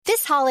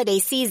holiday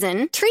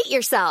season, treat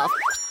yourself.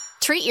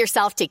 Treat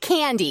yourself to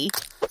candy.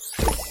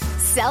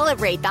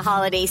 Celebrate the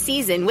holiday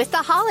season with the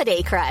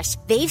Holiday Crush.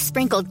 They've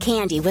sprinkled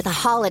candy with a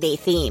holiday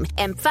theme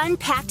and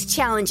fun-packed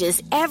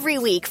challenges every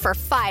week for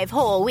 5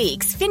 whole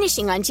weeks,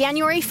 finishing on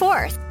January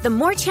 4th. The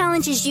more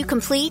challenges you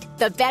complete,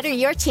 the better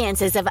your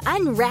chances of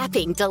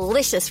unwrapping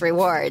delicious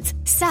rewards.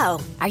 So,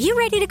 are you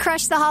ready to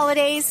crush the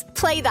holidays?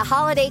 Play the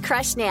Holiday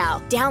Crush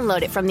now.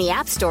 Download it from the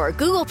App Store,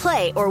 Google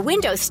Play, or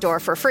Windows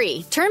Store for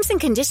free. Terms and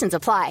conditions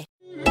apply.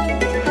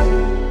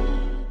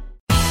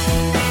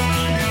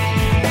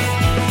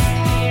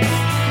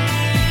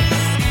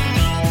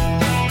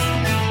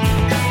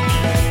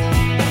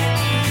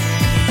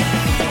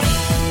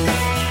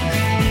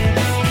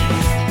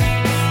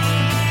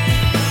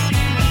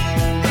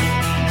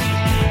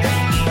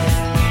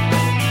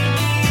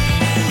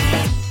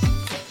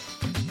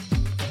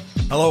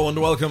 Hello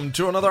and welcome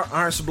to another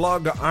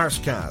Arseblog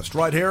Arsecast,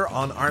 right here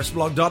on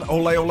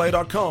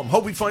arseblog.oleole.com.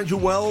 Hope we find you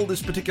well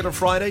this particular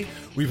Friday.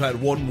 We've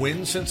had one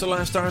win since the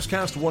last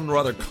Arsecast, one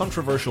rather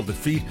controversial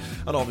defeat,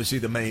 and obviously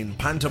the main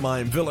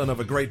pantomime villain of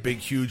a great big,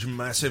 huge,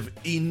 massive,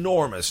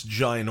 enormous,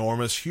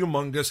 ginormous,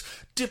 humongous,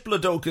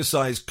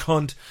 diplodocus-sized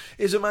cunt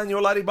is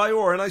Emmanuel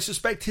Adebayor, and I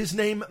suspect his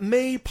name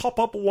may pop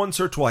up once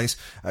or twice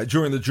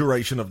during the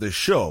duration of this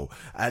show.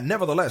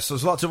 Nevertheless,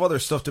 there's lots of other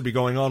stuff to be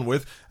going on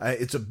with.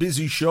 It's a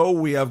busy show.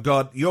 We have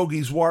got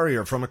Yogi's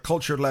Warrior from A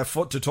Cultured Left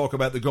Foot to talk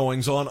about the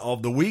goings-on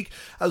of the week.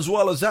 As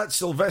well as that,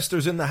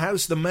 Sylvester's in the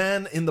house. The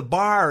man in the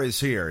bar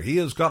is here. He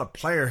has got a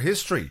player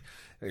history.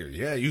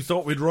 Yeah, you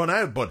thought we'd run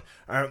out, but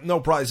no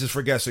prizes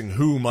for guessing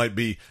who might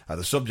be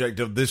the subject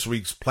of this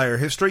week's player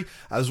history.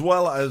 As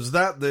well as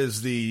that,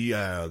 there's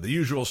the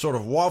usual sort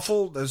of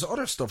waffle. There's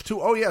other stuff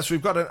too. Oh yes,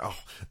 we've got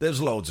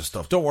there's loads of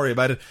stuff. Don't worry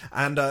about it.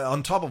 And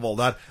on top of all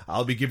that,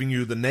 I'll be giving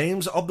you the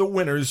names of the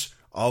winners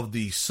of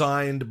the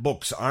signed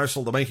books,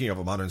 Arsenal, The Making of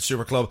a Modern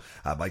Super Club,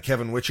 by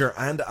Kevin Witcher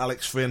and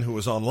Alex Finn, who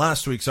was on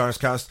last week's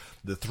Arsecast.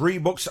 The 3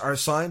 books are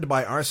signed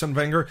by Arsene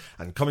Wenger,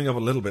 and coming up a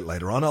little bit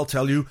later on, I'll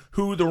tell you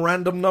who the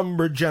random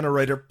number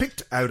generator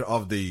picked out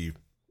of the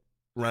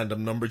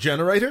random number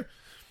generator.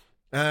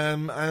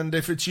 And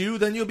if it's you,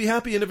 then you'll be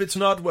happy, and if it's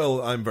not,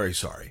 well, I'm very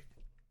sorry.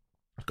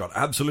 It's got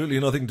absolutely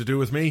nothing to do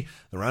with me.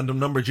 The random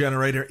number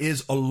generator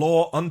is a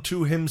law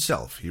unto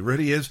himself. He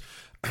really is.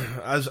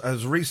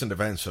 As recent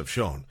events have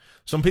shown,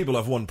 some people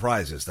have won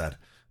prizes that,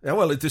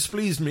 well, it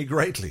displeased me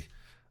greatly,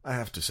 I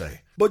have to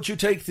say. But you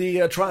take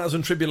the trials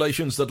and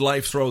tribulations that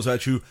life throws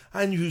at you,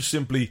 and you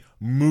simply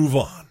move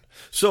on.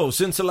 So,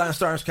 since the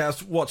last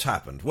Arsecast, what's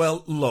happened?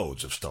 Well,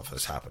 loads of stuff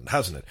has happened,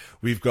 hasn't it?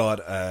 We've got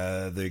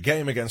the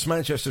game against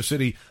Manchester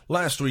City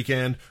last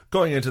weekend,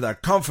 going into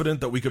that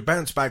confident that we could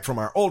bounce back from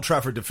our Old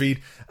Trafford defeat,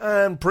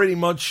 and pretty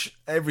much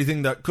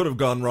everything that could have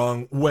gone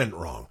wrong went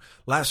wrong.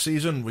 Last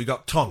season, we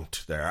got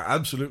tonked there,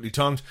 absolutely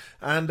tonked,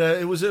 and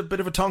it was a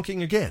bit of a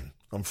tonking again.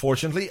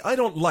 Unfortunately, I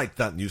don't like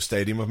that new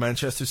stadium of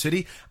Manchester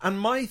City, and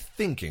my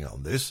thinking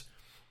on this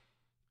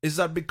is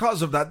that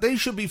because of that, they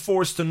should be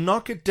forced to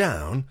knock it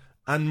down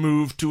and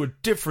move to a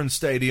different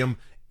stadium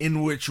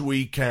in which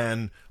we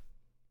can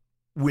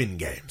win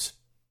games.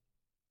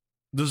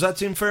 Does that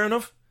seem fair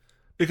enough?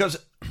 Because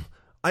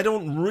I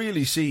don't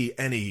really see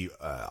any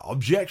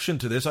objection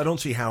to this. I don't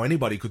see how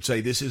anybody could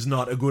say this is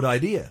not a good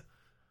idea.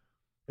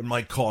 It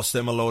might cost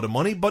them a load of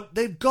money, but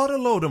they've got a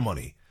load of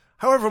money.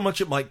 However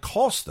much it might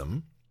cost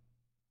them,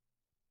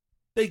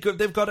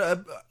 they've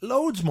got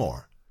loads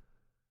more.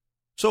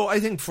 So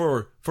I think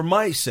for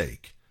my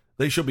sake,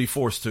 they should be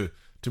forced to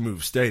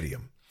move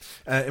stadium.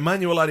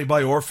 Emmanuel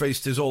Adebayor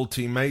faced his old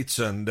teammates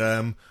and,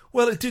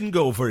 well, it didn't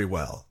go very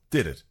well,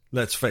 did it?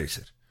 Let's face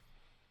it.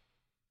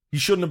 He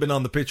shouldn't have been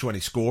on the pitch when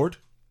he scored.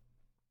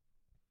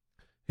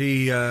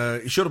 He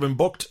should have been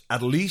booked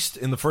at least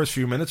in the first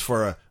few minutes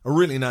for a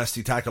really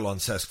nasty tackle on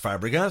Cesc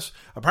Fabregas.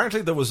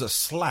 Apparently there was a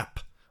slap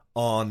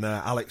on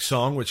Alex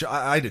Song, which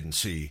I didn't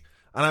see.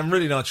 And I'm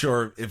really not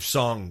sure if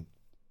Song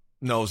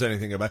knows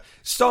anything about it.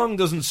 Song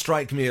doesn't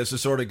strike me as the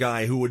sort of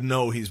guy who would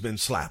know he's been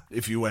slapped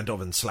if you went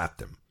up and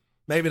slapped him.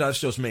 Maybe that's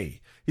just me.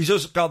 He's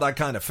just got that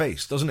kind of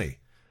face, doesn't he?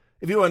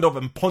 If you went up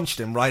and punched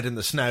him right in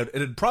the snout,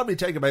 it'd probably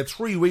take about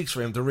 3 weeks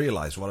for him to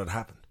realise what had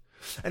happened.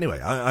 Anyway,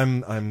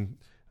 I'm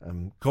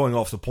going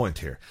off the point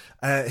here.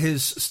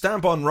 His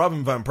stamp on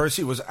Robin van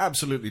Persie was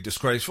absolutely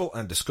disgraceful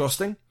and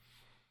disgusting.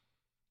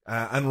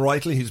 And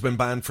rightly, he's been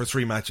banned for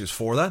 3 matches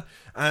for that.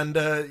 And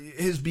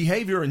his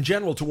behaviour in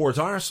general towards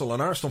Arsenal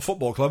and Arsenal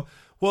Football Club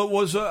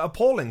was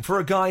appalling for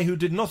a guy who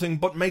did nothing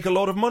but make a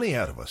load of money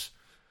out of us.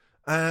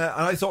 And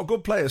I thought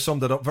Good Player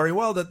summed it up very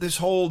well, that this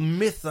whole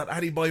myth that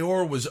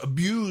Adebayor was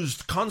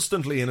abused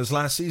constantly in his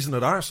last season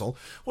at Arsenal,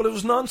 well, it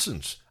was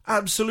nonsense.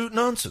 Absolute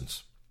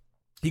nonsense.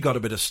 He got a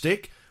bit of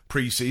stick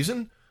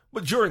pre-season,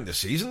 but during the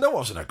season there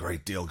wasn't a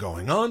great deal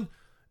going on.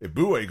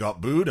 Ibue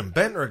got booed and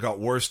Bentner got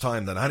worse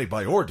time than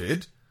Adebayor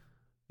did.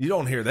 You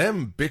don't hear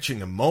them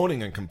bitching and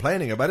moaning and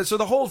complaining about it. So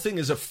the whole thing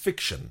is a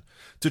fiction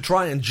to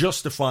try and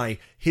justify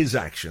his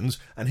actions.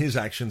 And his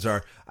actions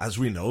are, as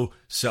we know,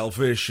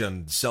 selfish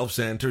and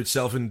self-centered,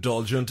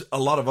 self-indulgent, a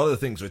lot of other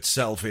things with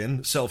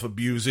self-in,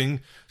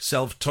 self-abusing,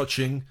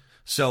 self-touching,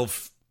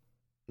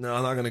 No,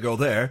 I'm not going to go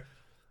there.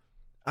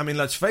 I mean,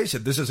 let's face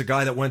it, this is a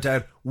guy that went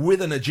out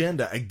with an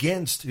agenda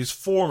against his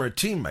former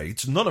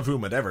teammates, none of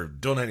whom had ever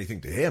done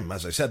anything to him.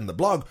 As I said in the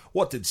blog,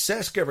 what did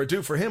Cesc ever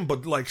do for him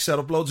but, set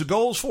up loads of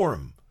goals for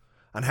him?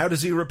 And how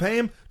does he repay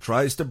him?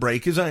 Tries to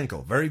break his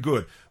ankle. Very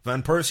good.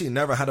 Van Persie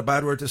never had a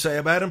bad word to say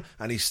about him,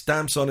 and he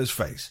stamps on his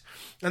face.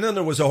 And then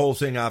there was a whole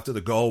thing after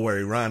the goal where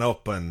he ran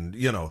up and,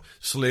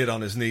 slid on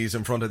his knees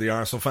in front of the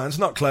Arsenal fans.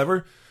 Not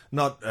clever.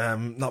 Not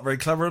very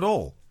clever at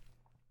all.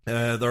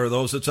 There are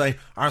those that say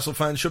Arsenal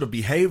fans should have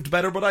behaved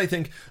better, but I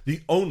think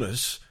the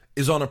onus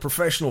is on a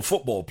professional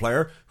football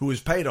player who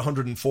is paid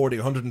 £140,000,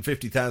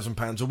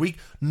 £150,000 a week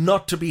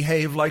not to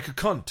behave like a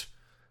cunt.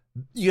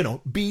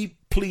 Be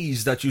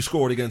pleased that you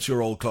scored against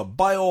your old club.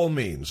 By all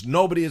means,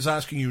 nobody is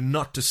asking you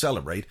not to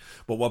celebrate,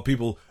 but what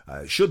people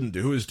shouldn't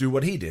do is do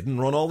what he did and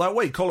run all that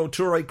way. Colo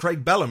Touré,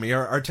 Craig Bellamy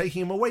are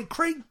taking him away.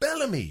 Craig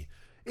Bellamy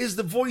is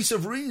the voice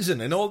of reason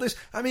in all this.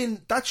 I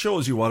mean, that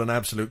shows you what an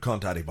absolute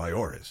cunt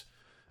Adebayor is.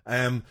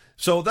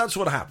 So that's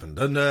what happened.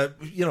 And,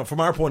 from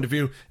our point of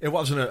view, it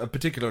wasn't a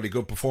particularly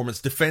good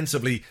performance.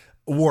 Defensively,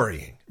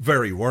 worrying,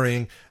 very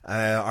worrying.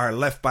 Our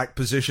left-back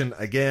position,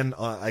 again,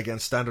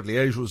 against Standard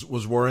Liège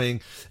was worrying.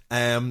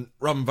 Robin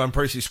Van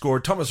Persie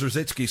scored. Thomas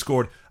Rosicky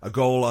scored a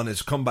goal on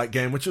his comeback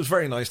game, which was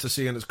very nice to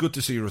see, and it's good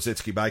to see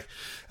Rosicky back.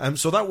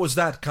 So that was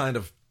that kind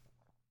of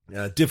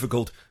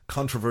difficult,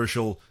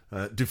 controversial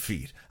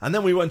defeat. And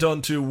then we went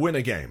on to win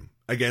a game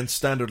against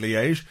Standard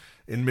Liège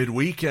in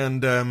midweek,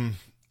 and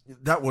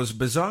that was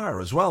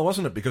bizarre as well,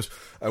 wasn't it? Because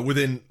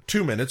within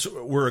 2 minutes,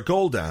 we're a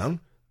goal down.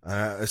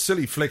 A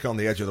silly flick on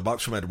the edge of the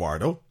box from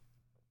Eduardo.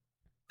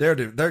 Their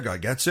guy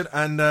gets it,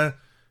 and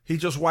he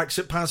just whacks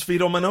it past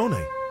Vito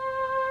Manone.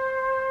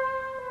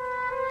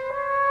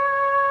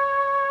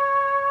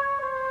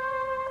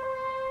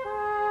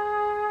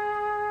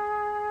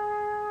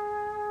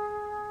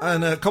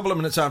 And a couple of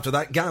minutes after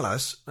that,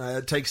 Gallas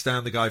takes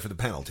down the guy for the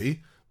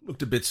penalty.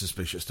 Looked a bit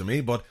suspicious to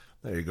me, but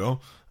there you go.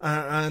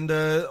 And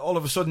all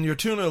of a sudden you're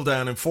 2-0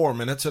 down in 4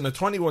 minutes, and a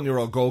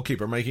 21-year-old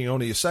goalkeeper making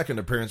only his second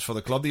appearance for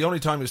the club, the only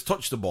time he's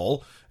touched the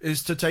ball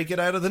is to take it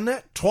out of the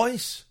net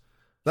twice.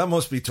 That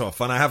must be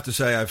tough, and I have to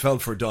say I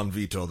felt for Don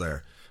Vito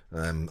there.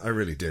 I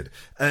really did.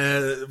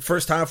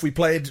 First half we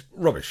played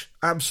rubbish.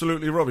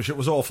 Absolutely rubbish. It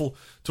was awful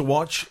to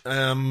watch,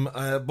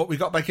 but we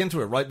got back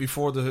into it right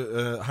before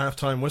the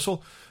half-time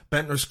whistle.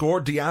 Bentner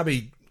scored.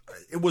 Diaby,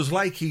 it was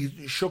like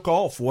he shook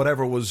off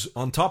whatever was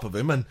on top of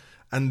him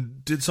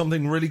and did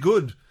something really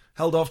good.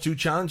 Held off 2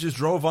 challenges,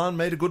 drove on,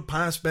 made a good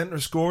pass.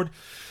 Bentner scored.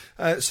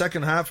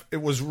 Second half,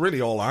 it was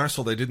really all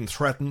Arsenal. They didn't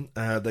threaten.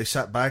 They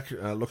sat back,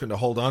 looking to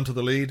hold on to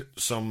the lead.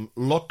 Some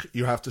luck,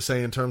 you have to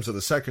say, in terms of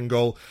the second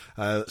goal.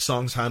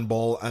 Song's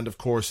handball, and of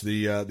course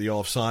the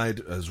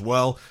offside as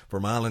well.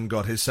 Vermaelen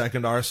got his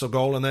second Arsenal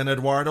goal, and then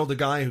Eduardo, the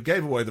guy who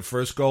gave away the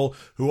first goal,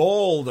 who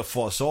all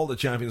the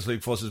Champions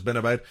League fuss has been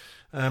about,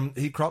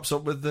 he crops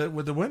up with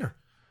the winner.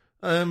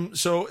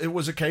 So it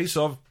was a case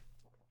of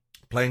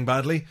playing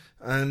badly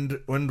and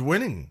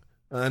winning.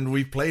 And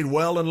we've played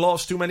well and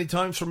lost too many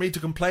times for me to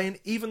complain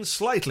even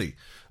slightly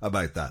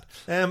about that.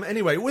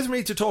 Anyway, with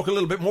me to talk a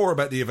little bit more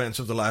about the events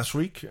of the last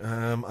week,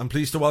 I'm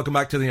pleased to welcome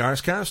back to the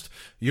Arsecast,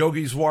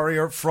 Yogi's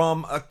Warrior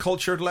from A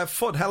Cultured Left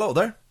Foot. Hello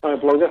there. Hi,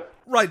 blogger.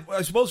 Right,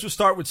 I suppose we'll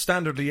start with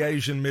Standard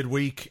Liège in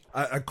midweek.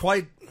 A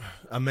quite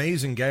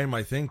amazing game,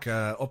 I think,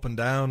 up and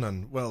down,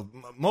 and, well,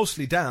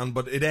 mostly down,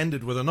 but it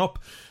ended with an up.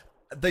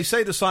 They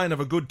say the sign of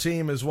a good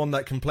team is one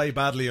that can play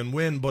badly and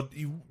win, but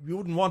you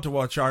wouldn't want to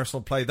watch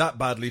Arsenal play that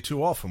badly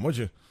too often, would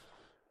you?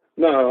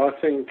 No, I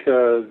think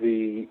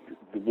the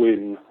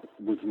win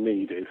was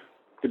needed.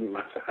 Didn't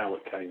matter how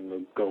it came.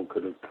 The goal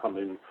could have come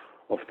in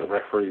off the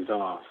referee's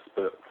arse,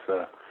 but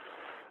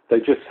they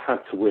just had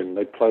to win.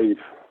 They played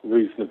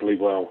reasonably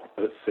well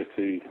at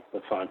City,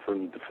 aside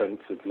from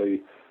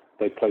defensively.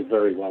 They played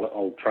very well at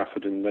Old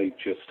Trafford, and they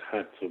just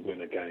had to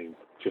win a game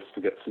just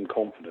to get some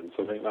confidence.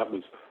 I think that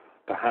was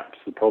perhaps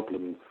the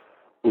problem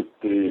with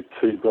the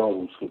 2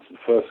 goals. The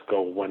first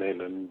goal went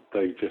in and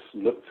they just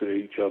looked at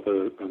each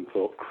other and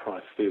thought,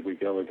 Christ, here we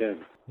go again.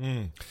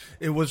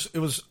 It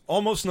was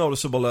almost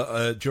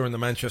noticeable during the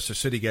Manchester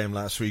City game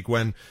last week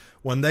when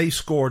they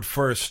scored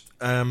first.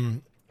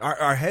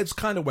 Our heads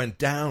kind of went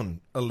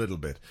down a little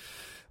bit.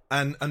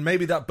 And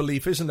maybe that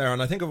belief isn't there.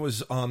 And I think it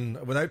was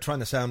on, without trying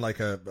to sound like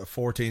a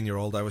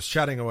 14-year-old, I was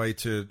chatting away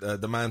to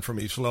the man from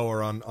East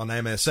Lower on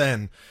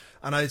MSN.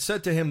 And I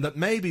said to him that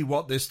maybe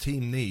what this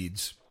team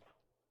needs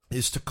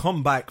is to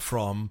come back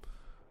from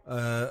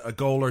a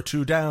goal or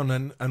 2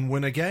 down and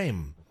win a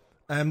game.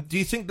 Do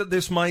you think that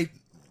this might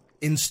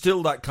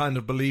instill that kind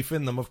of belief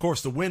in them? Of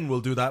course, the win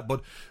will do that,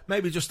 but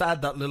maybe just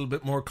add that little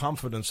bit more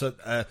confidence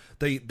that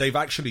they've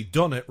actually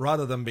done it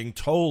rather than being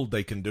told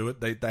they can do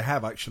it. They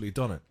have actually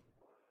done it.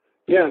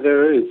 Yeah,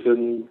 there is,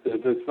 and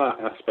there's that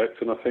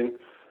aspect, and I think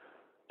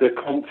their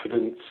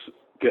confidence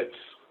gets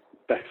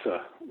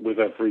better with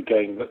every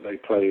game that they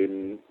play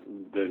in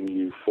the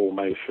new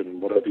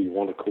formation, whatever you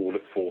want to call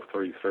it,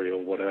 4-3-3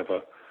 or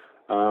whatever.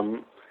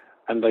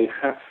 And they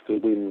have to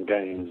win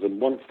games.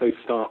 And once they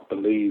start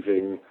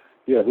believing,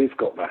 we've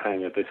got the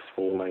hang of this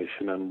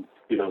formation and,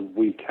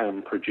 we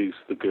can produce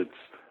the goods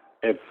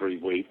every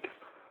week,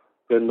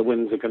 then the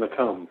wins are going to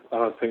come.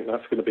 And I think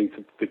that's going to be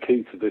the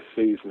key to this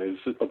season,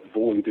 is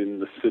avoiding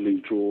the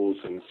silly draws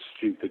and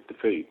stupid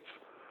defeats.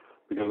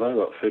 Because I've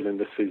got a feeling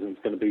this season's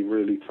going to be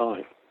really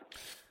tight.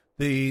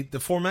 The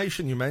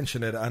formation, you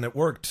mentioned it, and it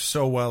worked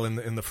so well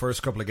in the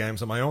first couple of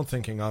games. And my own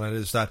thinking on it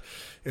is that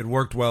it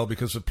worked well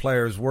because the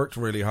players worked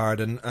really hard.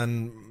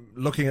 And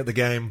looking at the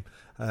game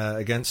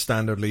against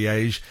Standard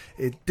Liège,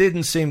 it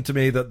didn't seem to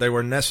me that they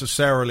were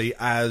necessarily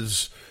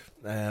as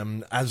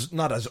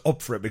not as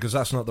up for it, because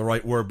that's not the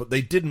right word, but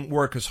they didn't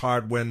work as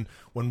hard when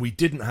we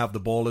didn't have the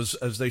ball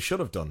as they should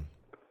have done.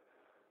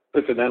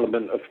 There's an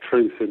element of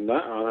truth in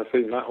that, and I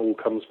think that all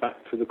comes back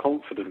to the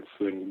confidence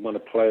thing. When a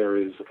player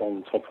is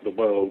on top of the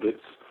world, it's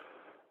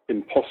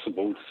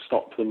impossible to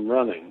stop them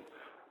running.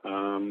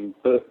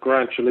 But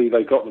gradually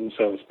they got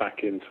themselves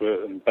back into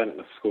it, and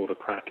Bentner scored a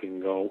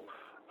cracking goal.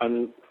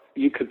 And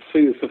you could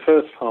see as the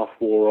first half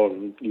wore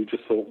on, you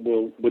just thought,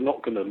 well, we're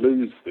not going to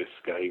lose this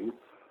game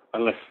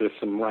unless there's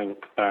some rank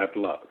bad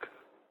luck.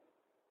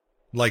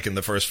 Like in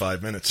the first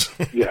 5 minutes.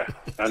 Yeah,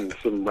 and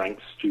some rank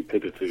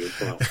stupidity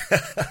as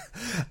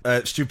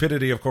well.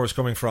 Stupidity, of course,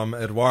 coming from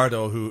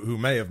Eduardo, who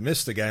may have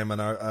missed the game, and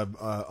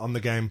on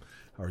the game,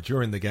 or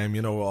during the game,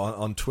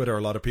 on Twitter,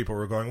 a lot of people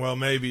were going, well,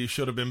 maybe he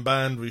should have been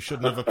banned, we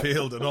shouldn't have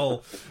appealed at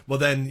all. Well,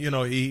 then,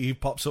 he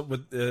pops up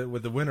with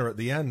the winner at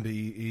the end.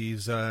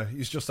 He's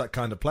just that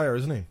kind of player,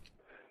 isn't he?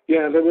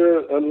 Yeah, there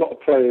were a lot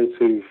of players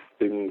who've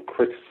been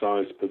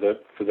criticised for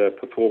their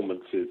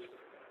performances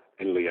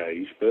in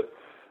Liège, but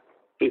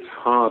it's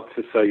hard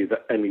to say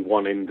that any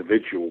one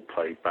individual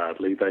played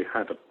badly. They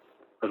had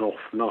an off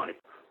night.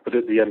 But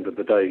at the end of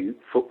the day,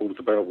 football's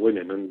about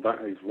winning, and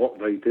that is what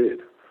they did.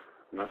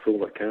 And that's all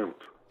that counts.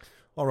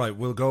 All right,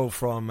 we'll go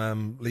from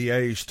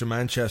Liège to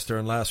Manchester,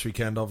 and last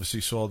weekend obviously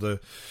saw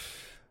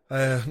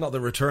not the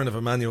return of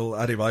Emmanuel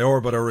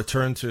Adebayor, but a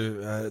return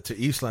to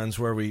Eastlands,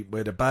 where we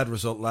had a bad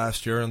result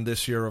last year, and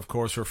this year, of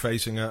course, we're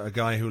facing a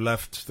guy who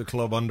left the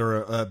club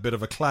under a bit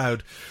of a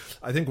cloud.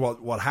 I think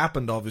what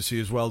happened, obviously,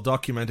 is well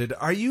documented.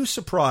 Are you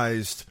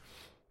surprised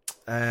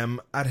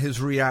at his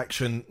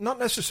reaction, not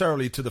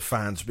necessarily to the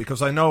fans,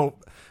 because I know,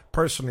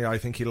 personally, I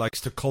think he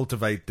likes to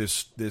cultivate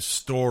this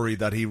story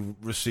that he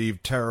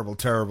received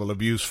terrible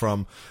abuse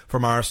from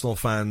Arsenal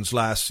fans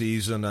last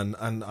season, and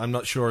I'm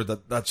not sure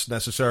that that's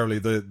necessarily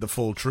the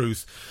full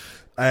truth.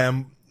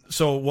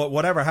 So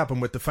whatever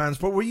happened with the fans,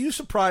 but were you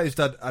surprised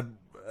at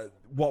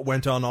what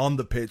went on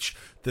the pitch,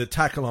 the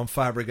tackle on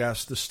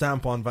Fabregas, the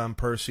stamp on Van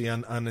Persie,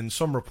 and in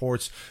some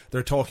reports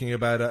they're talking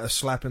about a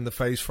slap in the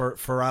face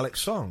for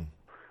Alex Song?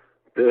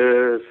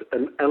 There's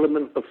an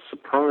element of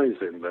surprise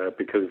in there,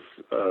 because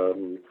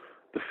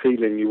the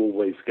feeling you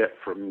always get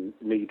from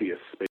media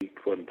speak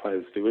when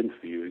players do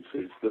interviews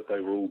is that they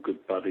were all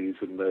good buddies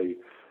and they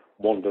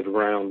wandered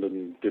around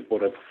and did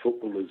whatever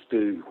footballers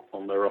do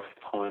on their off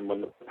time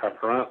when the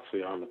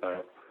paparazzi aren't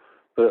about.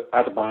 But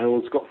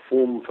Adebayor's got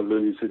form for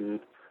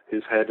losing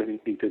his head, and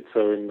he did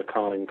so in the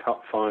Carling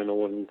Cup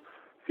final a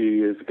few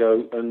years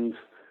ago. And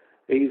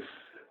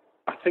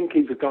I think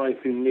he's a guy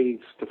who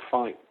needs to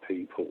fight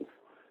people.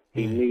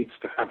 He needs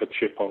to have a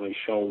chip on his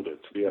shoulder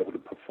to be able to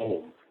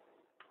perform.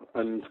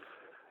 And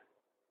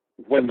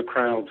when the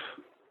crowd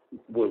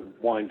were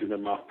winding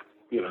him up,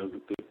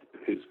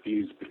 his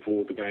views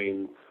before the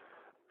game,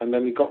 and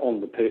then he got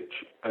on the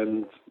pitch,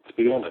 and to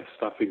be honest,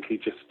 I think he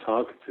just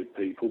targeted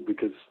people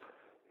because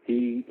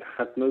he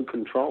had no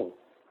control.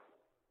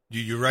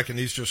 You reckon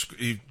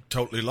he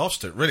totally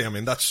lost it? Really? I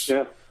mean, that's...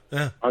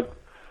 Yeah.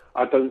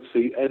 I don't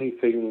see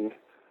anything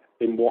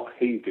in what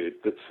he did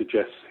that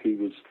suggests he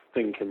was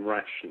thinking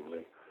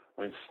rationally.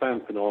 I mean,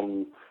 stamping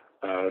on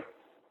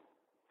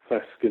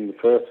Fesk in the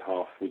first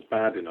half was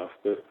bad enough,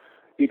 but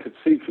you could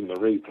see from the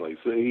replays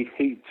that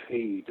he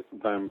teed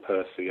Van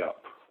Persie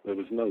up. There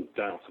was no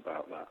doubt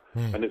about that.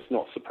 And it's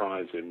not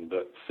surprising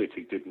that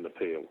City didn't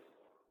appeal.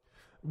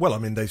 Well, I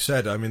mean, they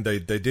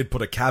did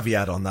put a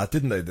caveat on that,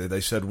 didn't they? They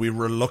said, we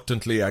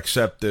reluctantly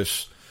accept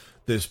this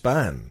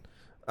ban.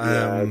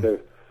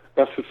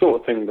 That's the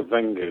sort of thing that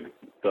Wenger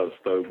does,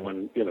 though,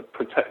 when,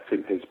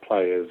 protecting his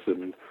players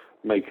and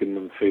making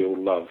them feel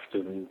loved.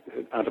 And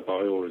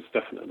Adebayor is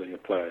definitely a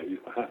player who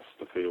has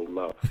to feel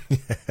loved.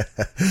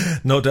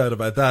 No doubt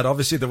about that.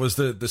 Obviously, there was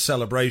the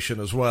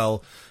celebration as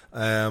well,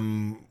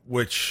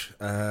 which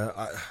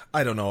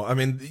I don't know. I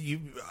mean,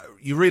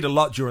 you read a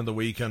lot during the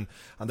week, and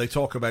they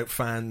talk about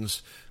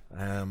fans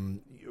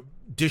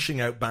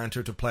dishing out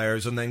banter to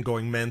players and then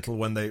going mental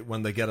when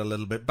they get a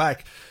little bit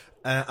back.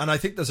 And I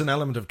think there's an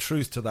element of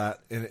truth to that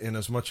in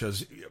as much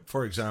as,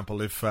 for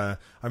example, if I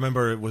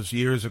remember it was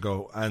years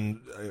ago, and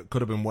it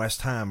could have been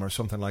West Ham or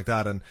something like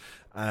that, and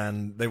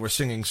and they were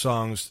singing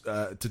songs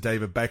to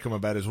David Beckham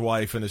about his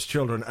wife and his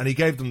children, and he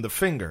gave them the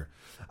finger,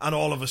 and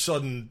all of a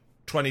sudden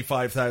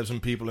 25,000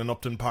 people in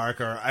Upton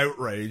Park are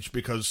outraged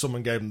because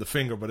someone gave him the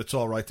finger, but it's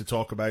all right to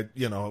talk about,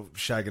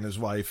 shagging his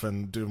wife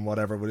and doing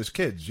whatever with his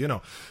kids,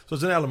 So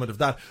there's an element of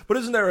that. But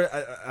isn't there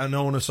an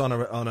onus on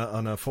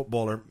a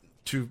footballer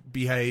to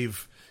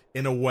behave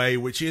in a way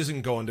which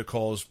isn't going to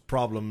cause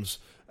problems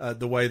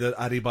the way that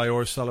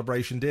Adebayor's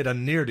celebration did?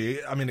 And nearly,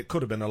 it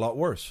could have been a lot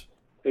worse.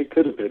 It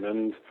could have been,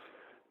 and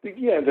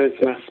yeah, there's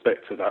an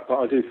aspect to that, but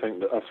I do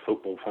think that us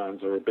football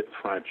fans are a bit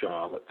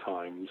fragile at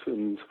times,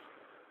 and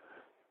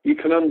you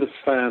can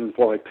understand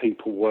why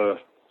people were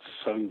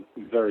so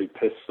very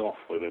pissed off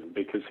with him,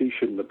 because he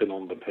shouldn't have been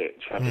on the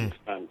pitch having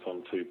stamped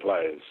on two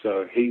players.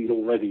 So he'd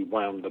already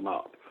wound them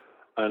up.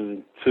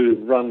 And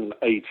to run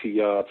 80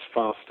 yards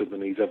faster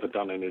than he's ever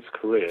done in his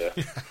career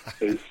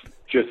is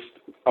just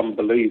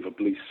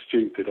unbelievably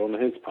stupid on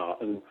his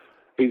part. And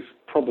he's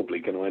probably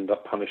going to end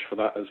up punished for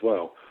that as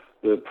well.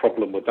 The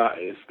problem with that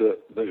is that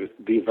the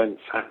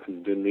events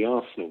happened in the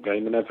Arsenal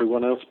game and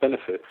everyone else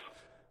benefits.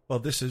 Well,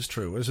 this is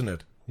true, isn't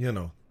it?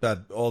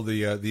 That all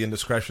the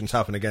indiscretions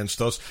happen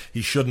against us.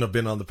 He shouldn't have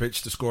been on the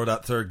pitch to score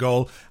that third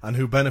goal. And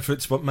who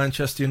benefits but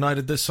Manchester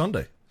United this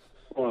Sunday?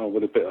 Well,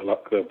 with a bit of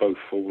luck, they'll both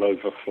fall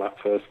over flat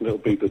first, and it'll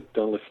be the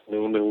dullest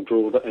 0-0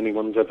 draw that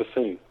anyone's ever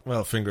seen.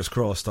 Well, fingers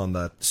crossed on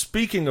that.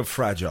 Speaking of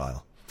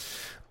fragile,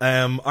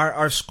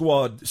 our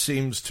squad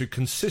seems to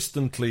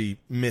consistently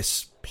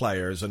miss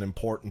players and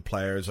important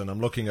players, and I'm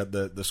looking at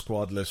the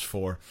squad list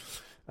for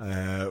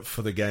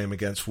the game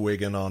against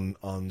Wigan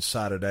on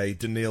Saturday.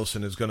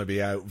 Danielson is going to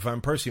be out.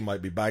 Van Persie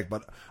might be back,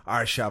 but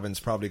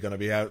Arshavin's probably going to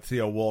be out.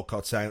 Theo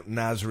Walcott's out.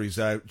 Nasri's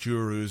out.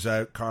 Juru's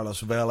out.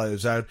 Carlos Vela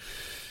is out.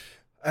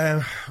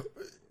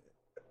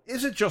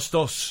 Is it just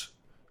us?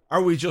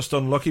 Are we just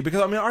unlucky?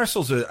 Because,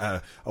 Arsenal's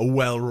a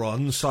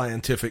well-run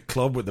scientific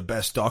club with the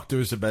best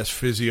doctors, the best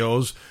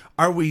physios.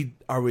 Are we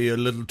a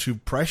little too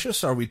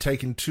precious? Are we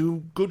taking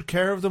too good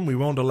care of them? We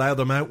won't allow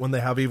them out when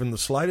they have even the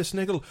slightest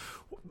niggle?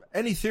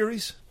 Any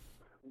theories?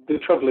 The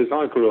trouble is,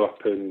 I grew up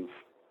in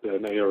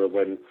an era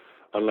when,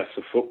 unless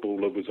a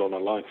footballer was on a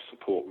life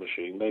support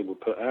machine, they were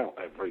put out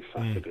every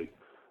Saturday.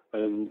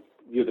 And,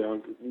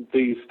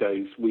 these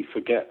days we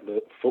forget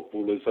that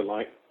footballers are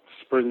like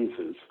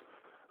sprinters.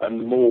 And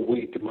the more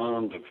we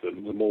demand of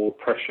them, the more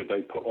pressure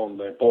they put on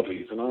their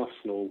bodies. And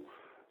Arsenal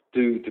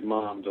do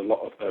demand a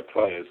lot of their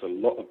players, a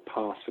lot of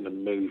passing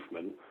and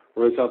movement,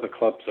 whereas other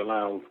clubs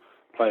allow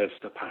players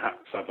to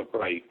perhaps have a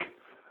break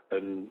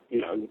and,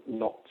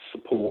 not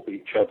support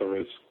each other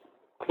as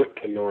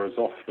quickly or as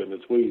often as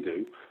we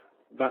do.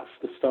 That's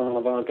the style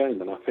of our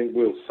game, and I think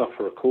we'll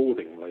suffer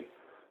accordingly.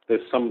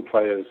 There's some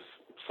players,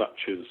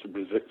 such as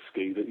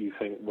Rosicky, that you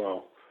think,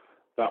 well,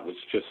 that was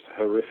just a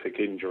horrific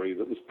injury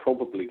that was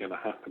probably going to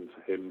happen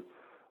to him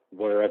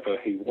wherever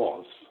he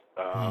was.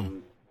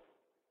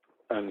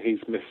 And he's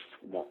missed,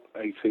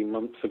 18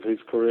 months of his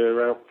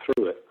career out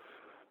through it.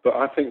 But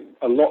I think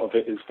a lot of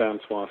it is down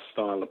to our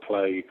style of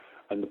play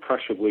and the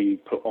pressure we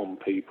put on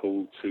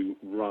people to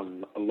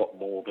run a lot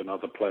more than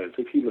other players.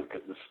 If you look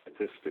at the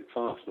statistics,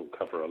 Arsenal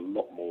cover a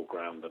lot more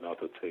ground than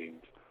other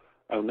teams.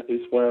 And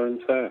it's wear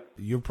and tear.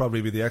 You'll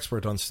probably be the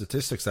expert on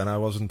statistics then. I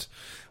wasn't.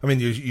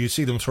 You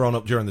see them thrown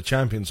up during the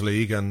Champions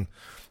League and,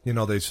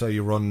 they say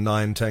you run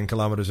 9-10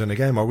 kilometres in a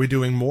game. Are we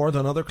doing more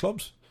than other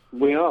clubs?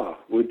 We are.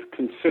 We'd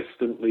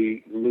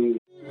consistently move.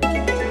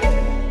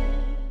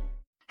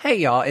 Hey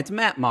y'all, it's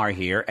Matt Marr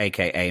here,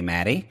 aka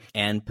Matty.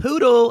 And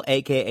Poodle,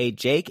 aka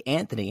Jake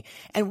Anthony.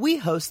 And we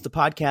host the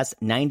podcast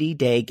 90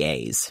 Day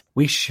Gaze.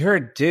 We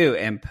sure do.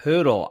 And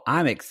Poodle,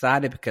 I'm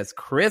excited because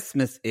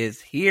Christmas is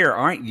here.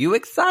 Aren't you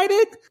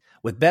excited?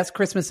 With Best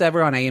Christmas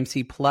Ever on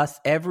AMC Plus,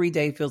 every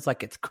day feels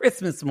like it's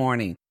Christmas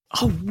morning.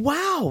 Oh,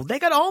 wow. They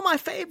got all my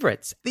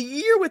favorites. The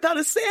Year Without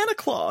a Santa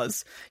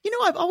Claus.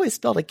 I've always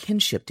felt a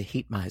kinship to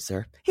Heat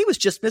Miser. He was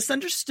just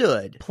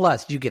misunderstood.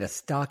 Plus, you get a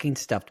stocking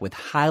stuffed with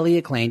highly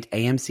acclaimed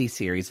AMC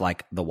series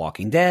like The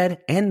Walking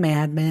Dead and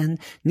Mad Men,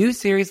 new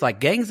series like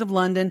Gangs of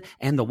London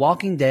and The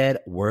Walking Dead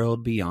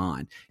World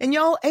Beyond. And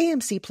y'all,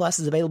 AMC Plus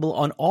is available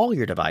on all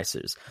your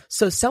devices.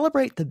 So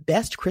celebrate the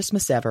best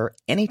Christmas ever,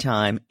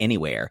 anytime,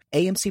 anywhere.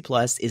 AMC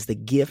Plus is the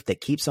gift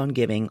that keeps on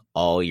giving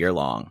all year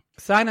long.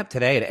 Sign up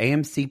today at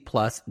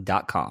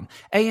amcplus.com.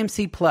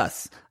 AMC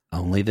Plus,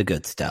 only the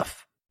good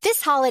stuff.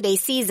 This holiday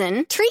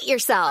season, treat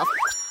yourself.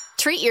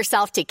 Treat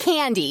yourself to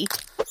candy.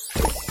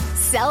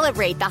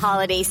 Celebrate the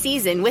holiday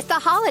season with the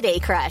Holiday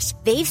Crush.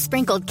 They've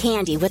sprinkled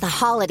candy with a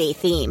holiday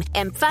theme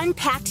and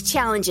fun-packed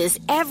challenges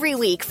every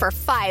week for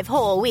 5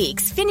 whole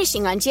weeks,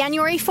 finishing on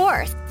January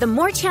 4th. The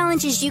more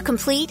challenges you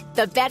complete,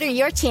 the better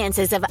your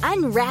chances of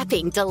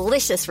unwrapping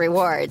delicious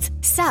rewards.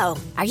 So,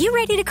 are you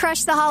ready to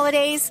crush the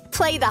holidays?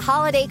 Play the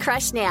Holiday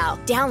Crush now.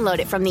 Download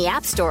it from the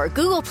App Store,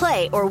 Google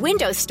Play, or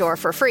Windows Store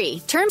for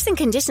free. Terms and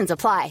conditions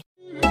apply.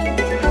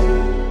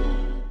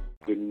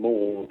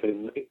 More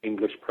than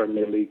English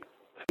Premier League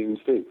teams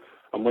do.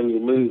 And when you're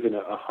moving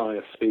at a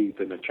higher speed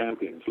than a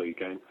Champions League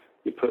game,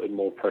 you're putting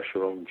more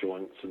pressure on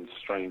joints and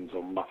strains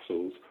on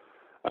muscles.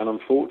 And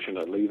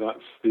unfortunately, that's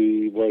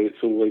the way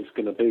it's always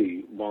going to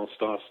be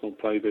whilst Arsenal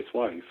play this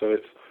way. So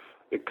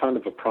it's kind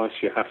of a price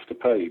you have to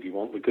pay. Do you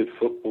want the good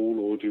football,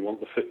 or do you want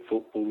the fit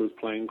footballers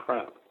playing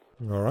crap?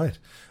 All right.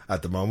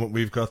 At the moment,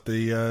 we've got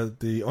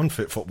the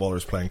unfit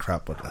footballers playing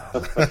crap,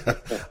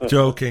 but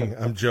joking.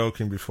 I'm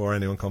joking before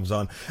anyone comes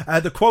on.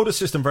 The quota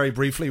system, very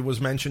briefly,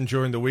 was mentioned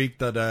during the week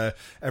that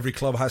every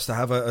club has to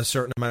have a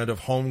certain amount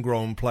of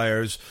homegrown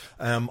players,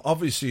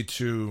 obviously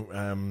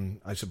to,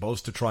 I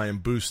suppose, to try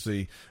and boost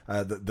the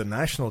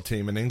national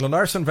team in England.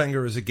 Arsene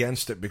Wenger is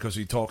against it because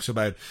he talks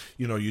about,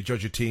 you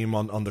judge a team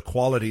on the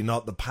quality,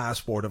 not the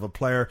passport of a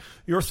player.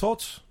 Your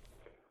thoughts?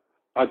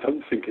 I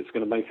don't think it's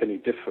going to make any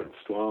difference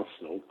to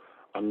Arsenal.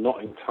 I'm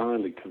not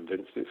entirely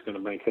convinced it's going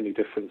to make any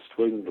difference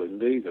to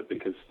England either,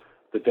 because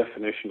the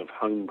definition of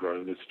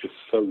homegrown is just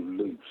so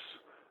loose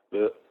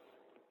that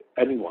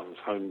anyone's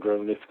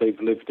homegrown if they've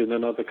lived in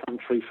another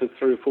country for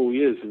 3 or 4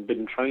 years and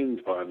been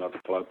trained by another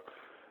club.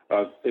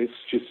 It's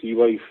just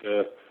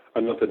UEFA,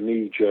 another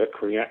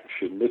knee-jerk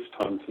reaction, this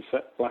time to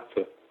Sepp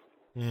Blatter,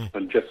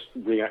 and just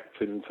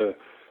reacting to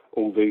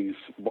all these,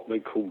 what they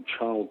call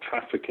child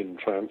trafficking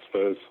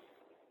transfers,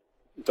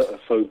 that are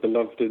so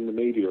beloved in the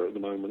media at the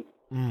moment.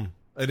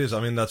 It is. I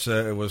mean,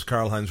 it was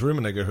Karl-Heinz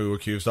Rummenigge who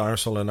accused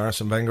Arsenal and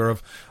Arsene Wenger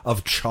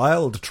of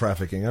child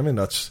trafficking. I mean,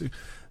 that's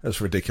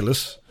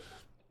ridiculous.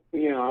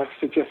 Yeah, I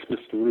suggest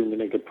Mr.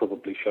 Rummenigge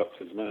probably shuts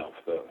his mouth,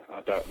 but I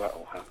doubt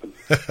that'll happen.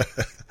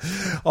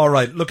 All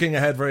right, looking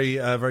ahead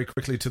very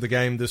quickly to the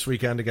game this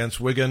weekend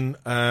against Wigan.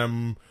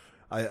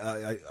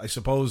 I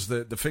suppose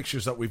the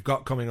fixtures that we've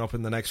got coming up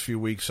in the next few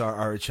weeks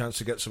are a chance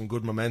to get some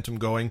good momentum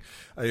going.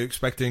 Are you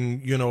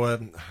expecting,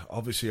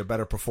 obviously a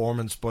better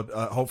performance, but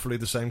hopefully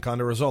the same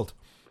kind of result?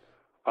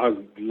 I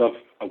love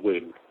a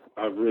win.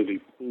 I'm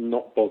really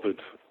not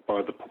bothered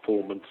by the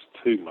performance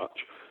too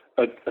much.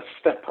 A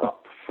step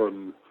up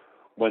from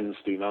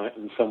Wednesday night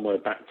and somewhere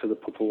back to the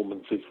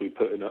performances we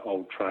put in at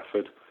Old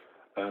Trafford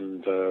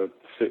and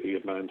City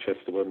of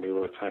Manchester when we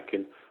were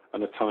attacking,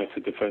 and a tighter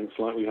defence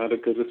like we had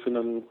at Goodison,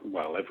 and,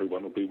 well,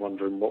 everyone will be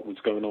wondering what was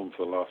going on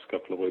for the last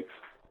couple of weeks.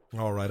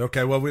 All right,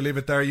 okay, well, we'll leave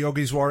it there.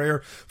 Yogi's Warrior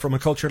from A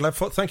Cultured Left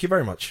Foot, thank you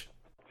very much.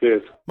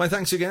 Cheers. My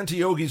thanks again to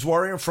Yogi's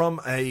Warrior from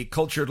A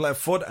Cultured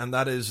Left Foot, and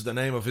that is the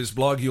name of his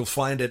blog. You'll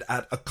find it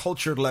at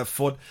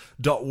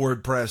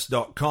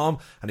aculturedleftfoot.wordpress.com,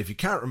 and if you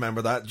can't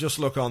remember that, just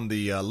look on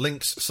the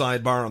links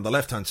sidebar on the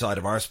left-hand side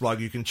of Arseblog.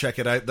 You can check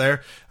it out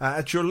there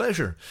at your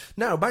leisure.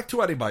 Now, back to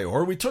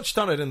Adebayor. We touched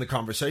on it in the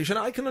conversation.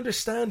 I can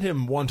understand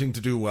him wanting to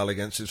do well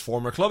against his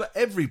former club.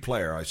 Every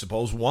player, I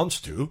suppose,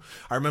 wants to.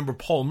 I remember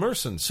Paul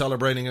Merson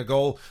celebrating a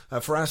goal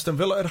for Aston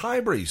Villa at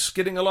Highbury,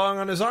 skidding along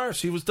on his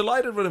arse. He was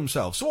delighted with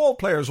himself. So all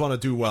players want to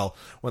do well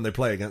when they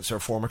play against their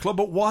former club,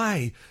 but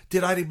why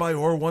did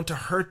Adebayor want to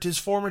hurt his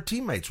former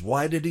teammates?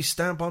 Why did he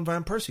stamp on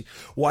Van Persie?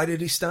 Why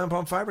did he stamp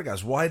on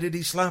Fabregas? Why did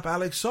he slap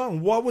Alex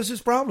Song? What was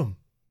his problem?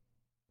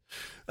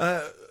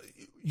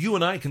 You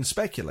and I can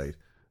speculate,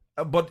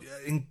 but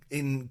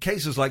in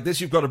cases like this,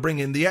 you've got to bring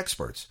in the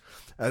experts.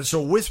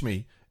 So with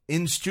me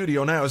in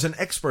studio now is an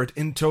expert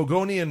in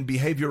Togonian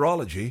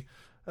behaviorology,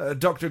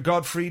 Dr.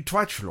 Godfrey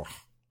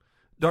Twatchloch.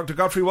 Dr.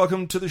 Godfrey,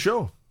 welcome to the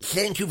show.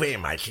 Thank you very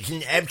much. It's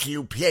an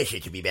absolute pleasure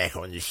to be back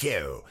on the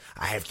show.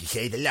 I have to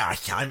say the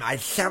last time I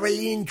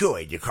thoroughly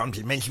enjoyed the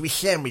complimentary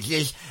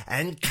sandwiches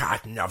and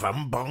carton of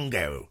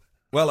Umbongo.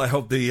 Well, I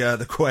hope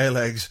the quail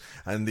eggs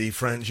and the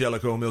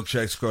Frangelico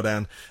milkshakes go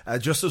down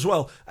just as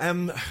well.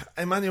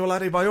 Emmanuel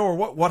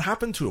Adebayor, what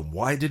happened to him?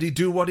 Why did he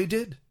do what he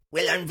did?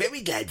 Well, I'm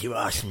very glad you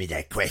asked me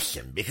that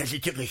question, because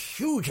it took a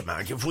huge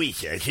amount of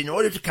research in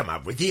order to come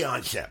up with the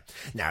answer.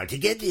 Now, to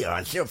get the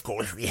answer, of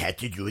course, we had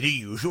to do the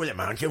usual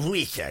amount of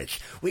research.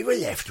 We were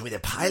left with a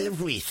pile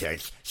of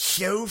research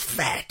so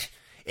fat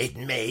it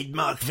made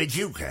Mark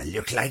Viduka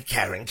look like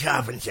Karen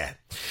Carpenter.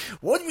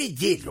 What we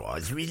did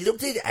was we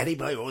looked at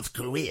Adebayor's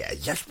career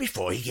just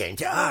before he came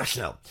to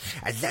Arsenal.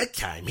 At that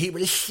time, he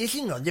was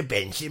sitting on the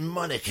bench in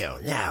Monaco.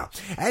 Now,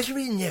 as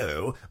we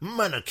know,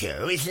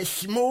 Monaco is a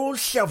small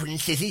sovereign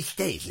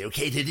city-state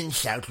located in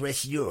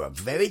southwest Europe,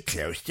 very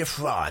close to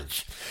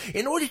France.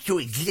 In order to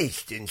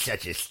exist in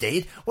such a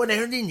state, one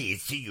only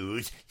needs to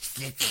use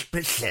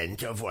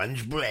 6% of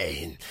one's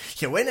brain.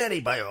 So when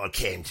Adebayor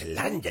came to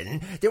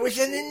London, there was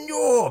an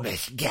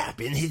enormous gap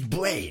in his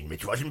brain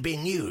which wasn't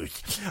being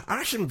used.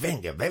 Arsene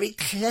Wenger very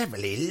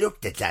cleverly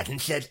looked at that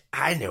and said,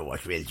 I know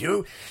what we'll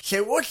do.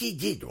 So what he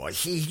did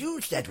was he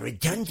used that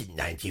redundant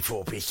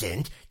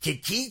 94% to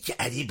teach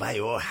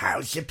Adebayor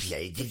how to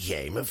play the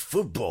game of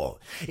football.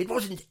 It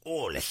wasn't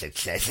all a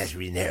success, as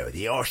we know.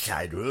 The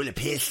offside rule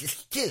appears to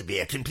still be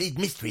a complete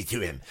mystery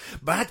to him.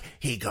 But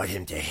he got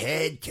him to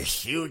head, to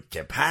shoot,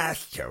 to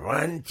pass, to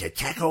run, to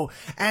tackle,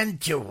 and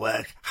to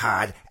work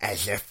hard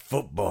as a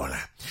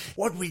footballer.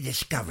 What we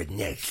discovered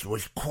next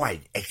was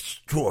quite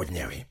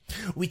extraordinary.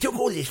 We took took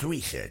all this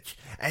research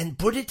and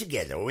put it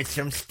together with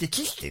some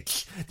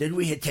statistics that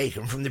we had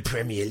taken from the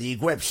Premier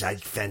League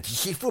website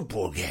Fantasy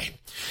Football Game.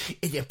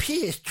 It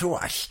appears to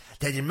us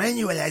that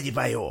Emmanuel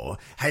Adebayor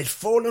has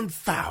fallen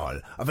foul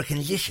of a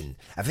condition,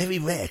 a very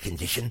rare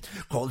condition,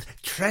 called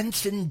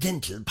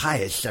transcendental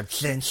pious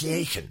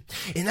substantiation.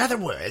 In other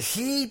words,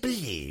 he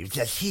believes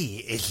that he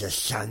is the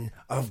Son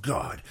of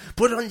God,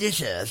 put on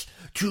this earth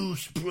to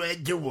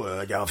spread the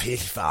word of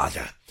his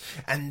Father.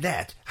 And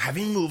that,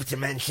 having moved to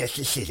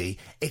Manchester City,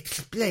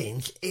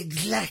 explains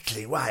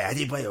exactly why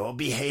Adebayor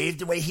behaved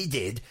the way he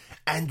did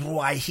and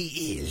why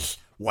he is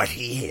what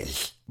he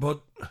is.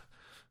 But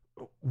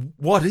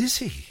what is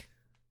he?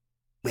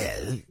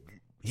 Well,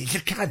 he's a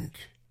cunt.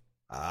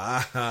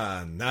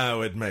 Ah,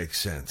 now it makes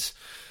sense.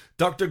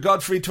 Dr.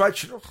 Godfrey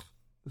Twitch,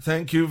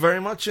 thank you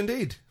very much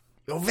indeed.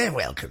 You're very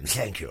welcome,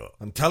 thank you.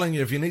 I'm telling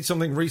you, if you need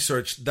something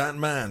researched, that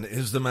man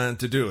is the man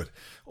to do it.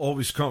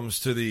 Always comes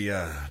to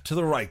the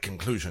right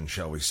conclusion,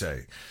 shall we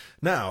say.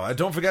 Now,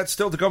 don't forget,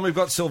 still to come, we've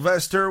got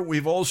Sylvester.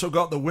 We've also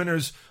got the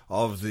winners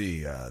of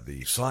the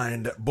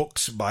signed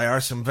books by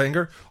Arsene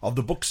Wenger. Of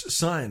the books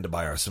signed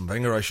by Arsene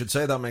Wenger, I should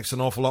say. That makes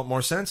an awful lot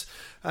more sense.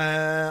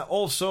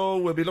 Also,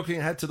 we'll be looking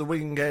ahead to the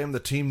Wigan game, the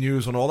team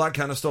news and all that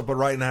kind of stuff. But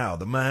right now,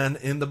 the man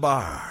in the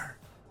bar.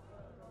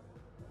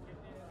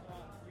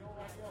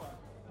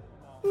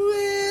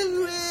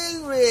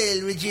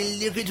 Well, would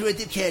you look at what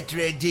the cat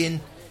dragged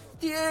in?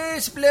 The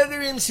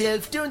Arseblogger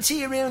himself. Don't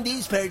see around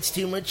these parts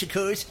too much, of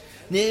course.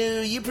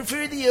 No, you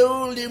prefer the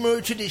older,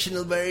 more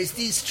traditional bars.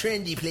 These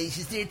trendy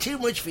places, they're too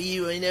much for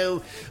you, I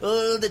know.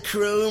 All the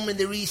chrome and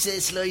the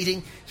recess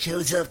lighting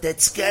shows off that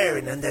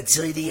scarring on that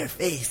side of your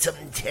face.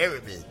 Something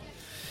terrible.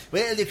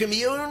 Well, there can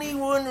be only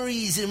one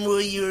reason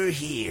why you're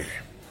here.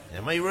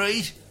 Am I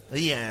right? I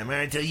am,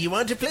 aren't I? You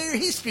want a player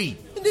history.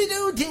 And I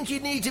don't think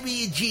you need to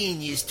be a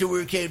genius to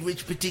work out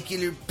which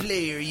particular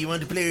player you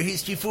want a player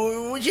history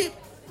for, would you?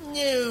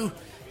 No,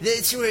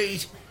 that's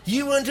right.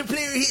 You want a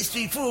player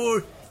history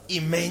for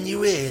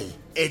Emmanuel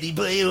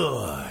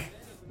Adebayor.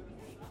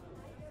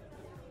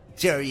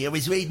 Sorry, I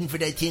was waiting for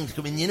that thing to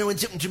come in. You know when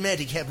something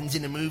dramatic happens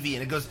in a movie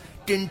and it goes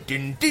dun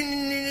dun dun.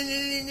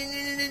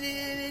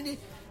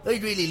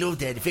 I'd really love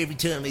that if every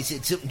time I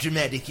said something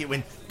dramatic it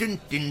went dun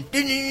dun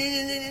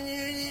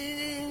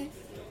dun.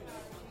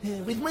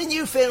 With my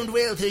newfound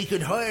wealth I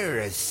could hire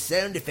a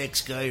sound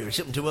effects guy or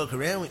something to walk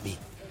around with me.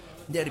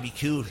 That'd be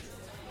cool.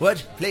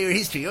 What? Player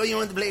history? Oh, you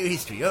want the player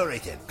history? All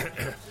right then.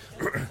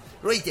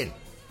 Right then.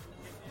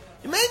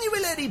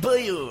 Emmanuel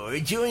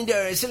Adebayor joined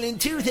Arsenal in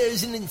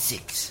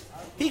 2006.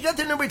 He got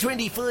the number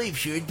 25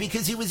 shirt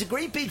because he was a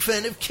great big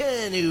fan of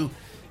Kanu.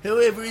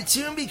 However, it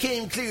soon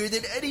became clear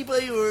that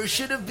Adebayor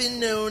should have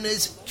been known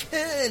as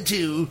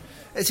Cantu,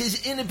 as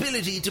his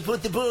inability to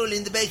put the ball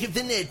in the back of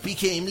the net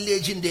became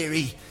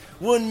legendary.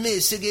 One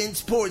miss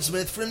against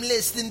Portsmouth from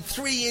less than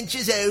 3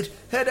 inches out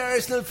had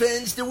Arsenal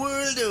fans the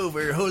world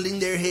over holding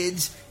their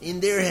heads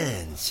in their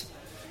hands.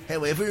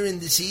 However, in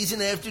the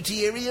season after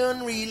Thierry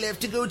Henry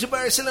left to go to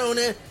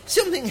Barcelona,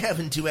 something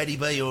happened to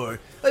Adebayor.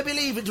 I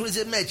believe it was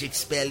a magic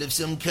spell of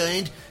some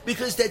kind,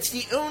 because that's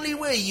the only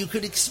way you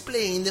could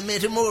explain the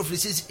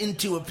metamorphosis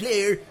into a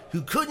player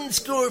who couldn't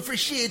score for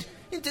shit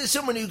into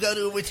someone who got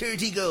over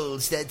 30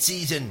 goals that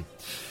season.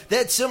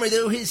 That summer,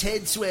 though, his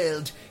head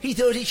swelled. He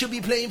thought he should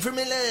be playing for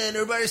Milan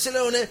or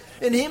Barcelona,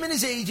 and him and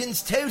his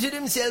agents touted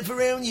himself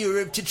around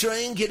Europe to try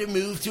and get a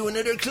move to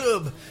another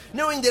club.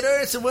 Knowing that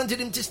Arsenal wanted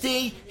him to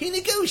stay, he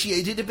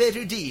negotiated a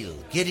better deal,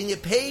 getting a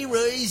pay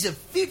rise of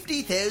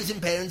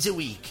 £50,000 a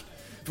week.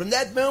 From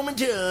that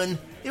moment on,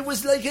 it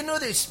was like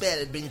another spell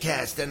had been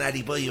cast on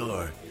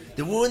Adebayor.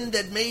 The one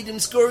that made him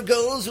score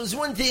goals was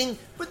one thing,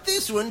 but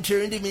this one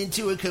turned him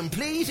into a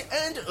complete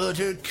and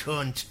utter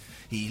cunt.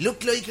 He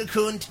looked like a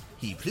cunt,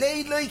 he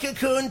played like a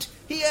cunt,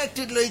 he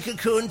acted like a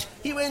cunt,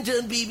 he went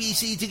on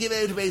BBC to give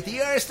out about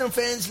the Arsenal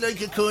fans like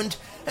a cunt,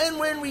 and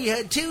when we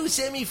had 2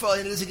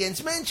 semi-finals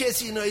against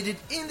Manchester United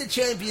in the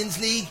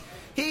Champions League,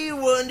 he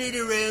wandered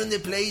around the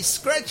place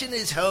scratching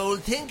his hole,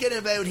 thinking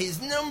about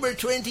his number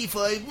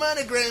 25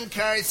 monogram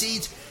car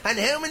seats and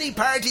how many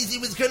parties he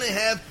was going to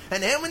have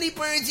and how many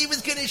birds he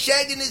was going to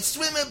shag in his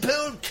swimming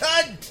pool.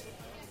 Cunt!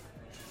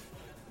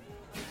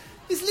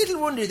 It's little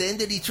wonder then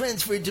that he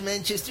transferred to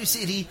Manchester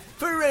City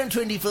for around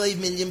 £25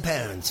 million.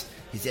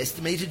 His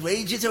estimated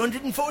wage is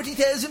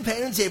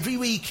 £140,000 every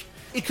week.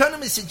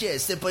 Economists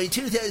suggest that by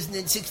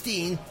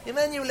 2016,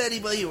 Emmanuel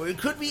Adebayor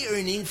could be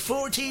earning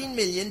 £14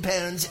 million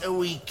a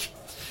week.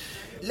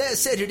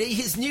 Last Saturday,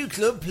 his new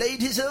club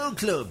played his old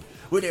club.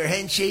 Were there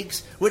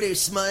handshakes? Were there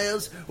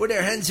smiles? Were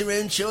there hands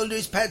around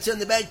shoulders, pats on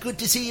the back, good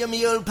to see you,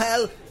 me old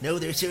pal? No,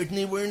 there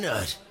certainly were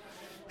not.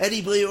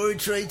 Adebayor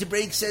tried to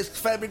break Cesc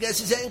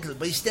Fabregas' ankle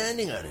by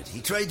standing on it.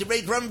 He tried to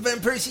break Robin van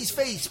Persie's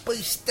face by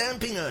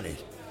stamping on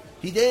it.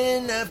 He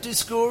then, after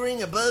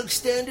scoring a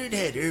bog-standard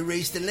header,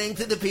 raced the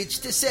length of the pitch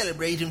to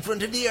celebrate in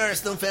front of the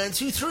Arsenal fans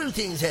who threw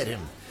things at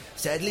him.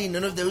 Sadly,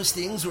 none of those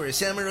things were a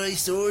samurai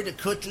sword, a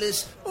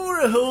cutlass,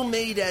 or a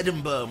homemade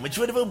atom bomb, which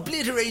would have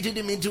obliterated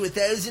him into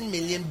 1,000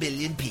 million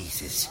billion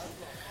pieces.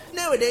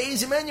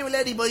 Nowadays, Emmanuel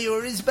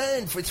Adebayor is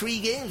banned for 3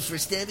 games for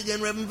stabbing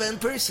on Robin van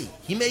Persie.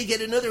 He may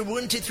get another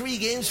 1 to 3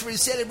 games for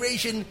his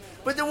celebration,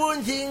 but the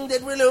one thing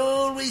that will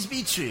always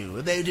be true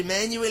about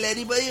Emmanuel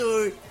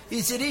Adebayor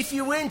is that if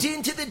you went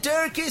into the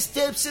darkest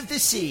depths of the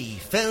sea,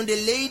 found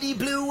a lady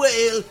blue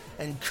whale,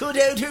 and cut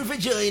out her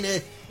vagina,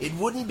 it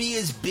wouldn't be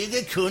as big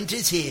a cunt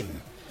as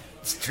him.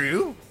 It's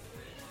true.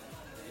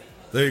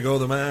 There you go,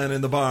 the man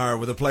in the bar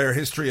with a player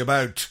history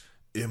about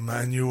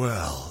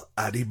Emmanuel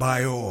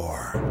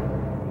Adebayor.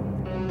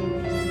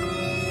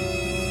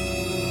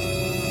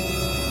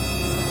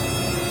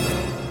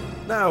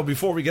 Now,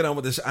 before we get on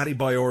with this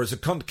Adebayor as a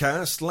cunt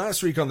cast,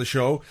 last week on the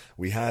show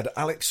we had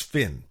Alex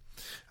Finn.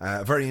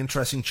 A very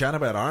interesting chat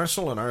about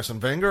Arsenal and Arsene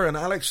Wenger, and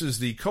Alex is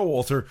the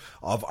co-author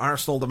of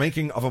Arsenal, The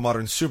Making of a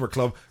Modern Super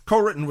Club,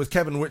 co-written with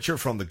Kevin Witcher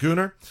from The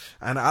Gooner.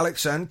 And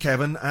Alex and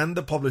Kevin and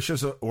the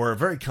publishers were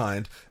very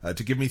kind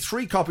to give me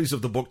 3 copies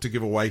of the book to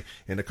give away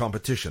in a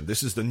competition.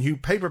 This is the new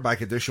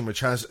paperback edition,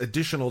 which has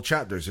additional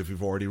chapters if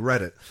you've already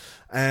read it.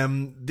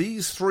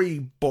 These 3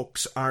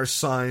 books are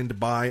signed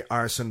by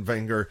Arsene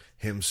Wenger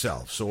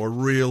himself, so a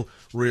real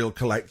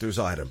collector's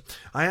item.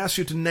 I ask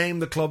you to name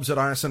the clubs that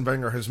Arsene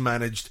Wenger has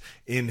managed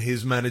in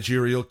his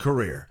managerial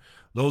career.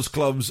 Those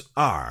clubs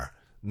are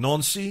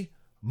Nancy,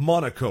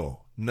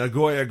 Monaco,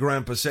 Nagoya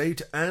Grampus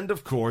 8, and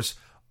of course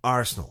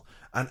Arsenal.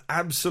 An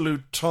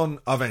absolute ton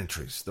of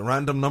entries. The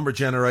random number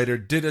generator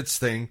did its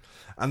thing,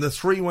 and the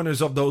 3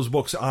 winners of those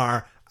books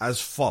are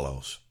as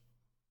follows: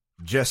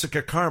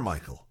 Jessica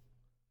Carmichael,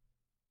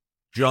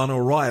 John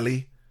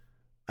O'Reilly,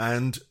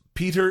 and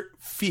Peter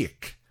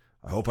Fiek.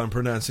 I hope I'm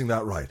pronouncing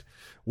that right.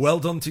 Well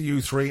done to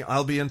you 3.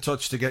 I'll be in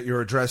touch to get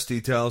your address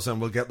details, and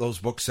we'll get those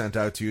books sent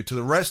out to you. To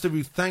the rest of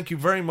you, thank you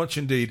very much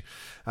indeed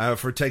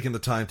for taking the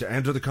time to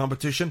enter the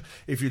competition.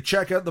 If you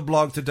check out the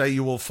blog today,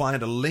 you will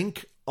find a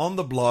link on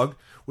the blog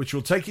which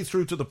will take you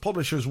through to the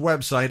publisher's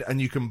website,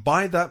 and you can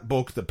buy that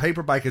book, the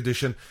paperback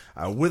edition,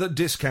 with a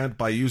discount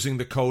by using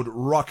the code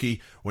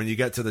ROCKY when you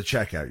get to the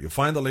checkout. You'll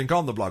find the link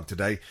on the blog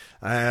today.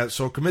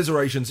 So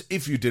commiserations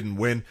if you didn't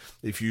win.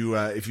 If you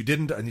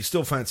didn't and you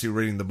still fancy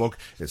reading the book,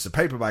 it's the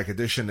paperback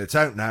edition. It's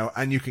out now,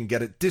 and you can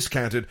get it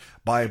discounted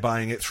by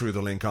buying it through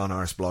the link on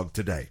Arseblog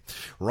today.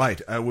 Right,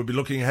 we'll be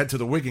looking ahead to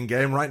the Wigan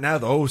game right now,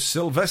 though.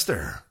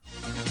 Sylvester.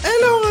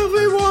 Hello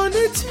everyone,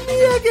 it's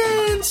me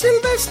again,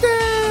 Sylvester!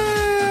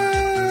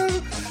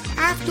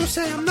 I have to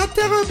say I'm not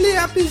terribly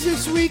happy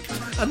this week.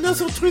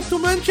 Another trip to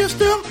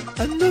Manchester,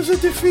 another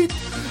defeat.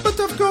 But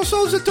of course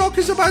all the talk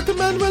is about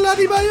Emmanuel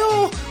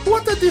Adebayor.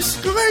 What a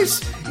disgrace!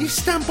 His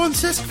stamp on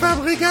Cesc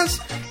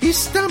Fabregas, his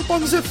stamp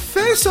on the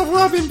face of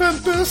Robin van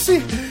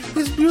Persie,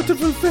 his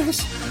beautiful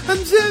face. And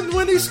then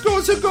when he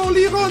scores a goal,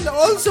 he runs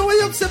all the way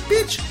up the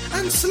pitch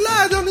and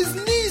slide on his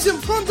knees in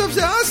front of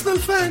the Arsenal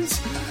fans.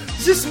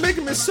 This makes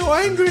me so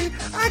angry,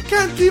 I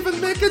can't even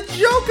make a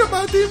joke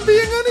about him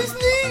being on his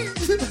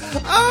knees.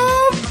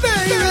 Oh,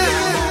 baby!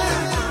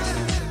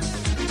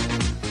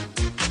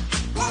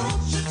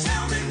 Won't you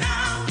tell me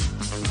now?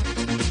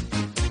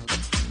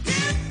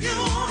 If you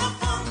wanna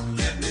funk,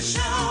 let me show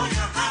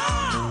you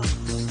how.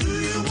 Do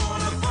you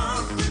wanna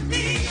funk with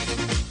me?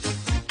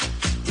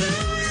 Do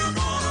you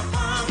wanna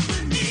funk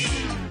with me?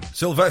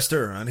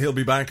 Sylvester, and he'll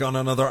be back on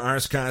another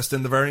Arsecast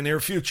in the very near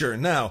future.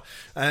 Now,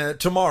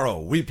 tomorrow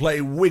we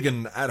play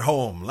Wigan at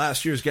home.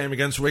 Last year's game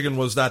against Wigan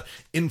was that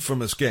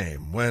infamous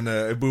game when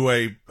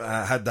Eboué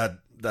had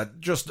that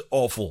just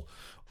awful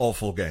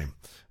game,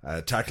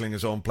 tackling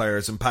his own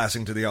players and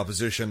passing to the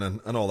opposition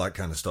and all that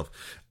kind of stuff.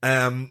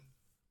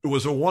 It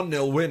was a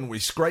 1-0 win. We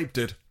scraped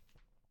it.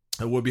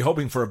 We'll be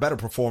hoping for a better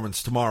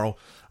performance tomorrow.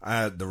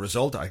 The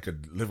result, I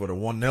could live with a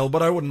 1-0,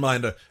 but I wouldn't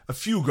mind a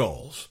few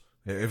goals,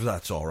 if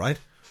that's all right.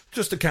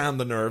 Just to calm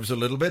the nerves a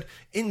little bit.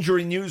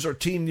 Injury news or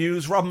team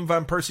news. Robin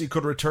van Persie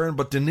could return,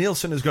 but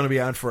Danielson is going to be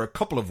out for a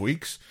couple of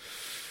weeks.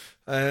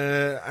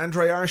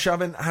 Andre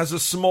Arshavin has a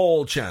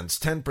small chance,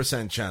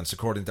 10% chance,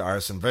 according to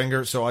Arsene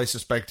Wenger, so I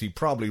suspect he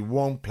probably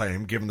won't play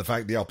him, given the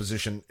fact the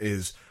opposition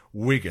is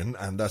Wigan,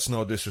 and that's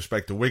no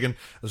disrespect to Wigan.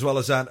 As well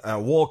as that,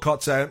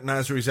 Walcott's out,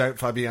 Nasri's out,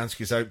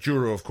 Fabianski's out,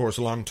 Juro, of course,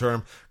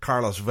 long-term,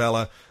 Carlos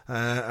Vela,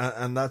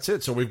 and that's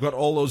it. So we've got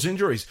all those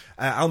injuries.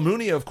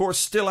 Almunia, of course,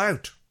 still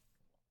out.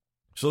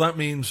 So that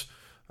means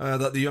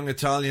that the young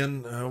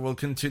Italian will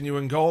continue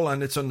in goal,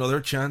 and it's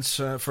another chance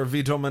for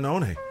Vito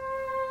Mannone.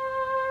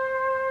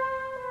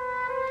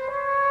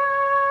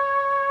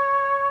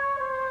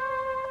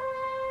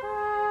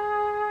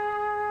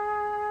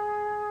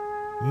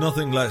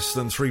 Nothing less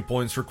than 3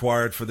 points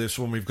required for this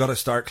one. We've got to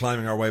start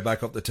climbing our way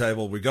back up the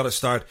table. We've got to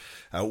start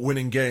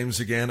winning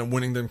games again and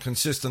winning them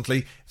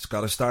consistently. It's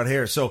got to start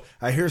here. So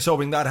here's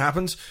hoping that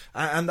happens.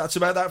 And that's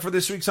about that for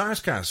this week's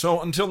Arsecast.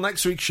 So until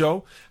next week's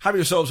show, have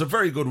yourselves a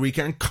very good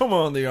weekend. Come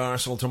on the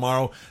Arsenal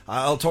tomorrow.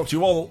 I'll talk to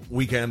you all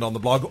weekend on the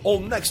blog, all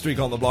next week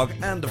on the blog,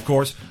 and of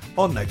course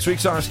on next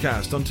week's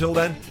Arsecast. Until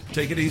then,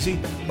 take it easy.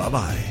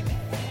 Bye-bye.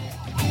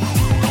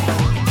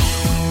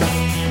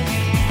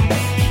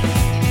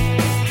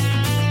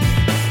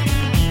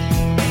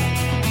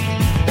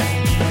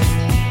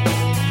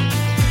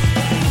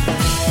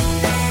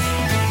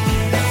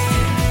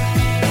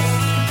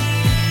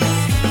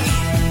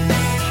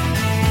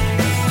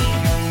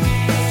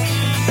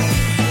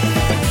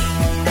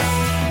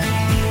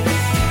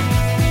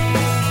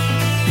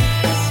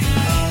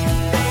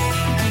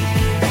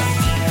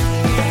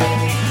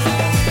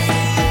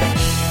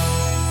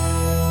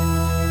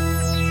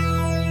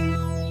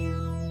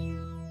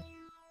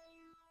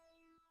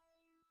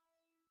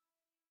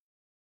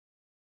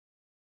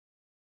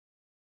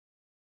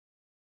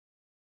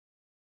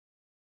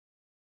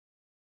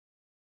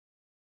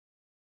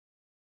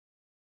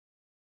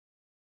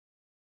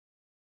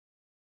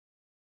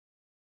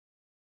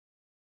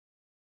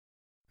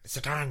 Is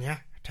it on, yeah?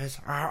 It is.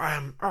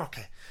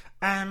 Okay.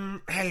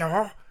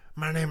 Hello.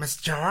 My name is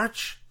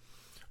George.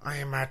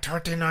 I'm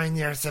 39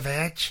 years of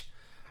age.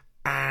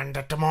 And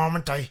at the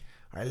moment I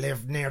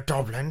live near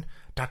Dublin.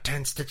 That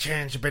tends to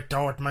change a bit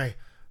though with my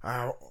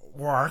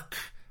work.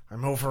 I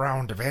move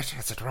around a bit,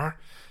 as it were.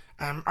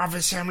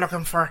 Obviously I'm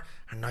looking for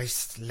a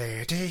nice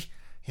lady,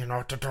 you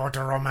know, to do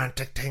the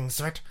romantic things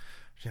with.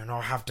 You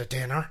know, have the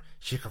dinner.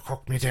 She could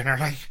cook me dinner,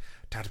 like.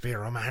 That'd be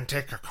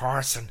romantic, of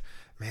course, and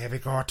maybe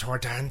go to a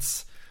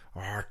dance,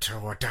 or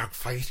to a dog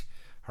fight,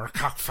 or a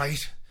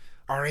cockfight,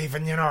 or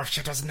even, you know, if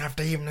she doesn't have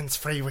the evenings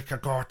free, we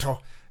could go to,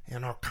 you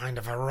know, kind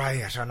of a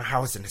riot on a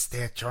housing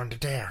estate during the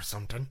day or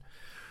something.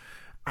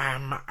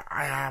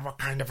 What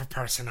kind of a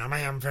person am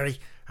I? I'm very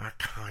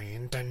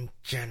kind and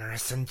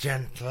generous and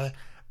gentle,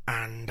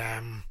 and,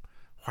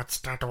 what's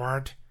that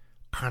word?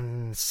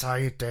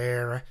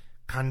 Considerate.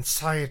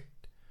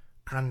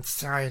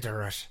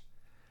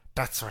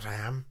 That's what I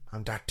am.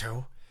 I'm that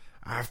too.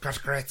 I've got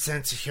a great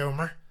sense of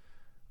humour.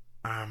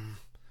 I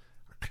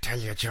could tell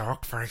you a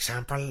joke, for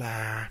example.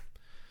 Let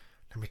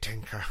me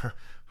think.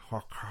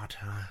 Oh God,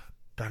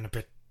 gone a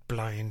bit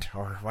blind,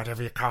 or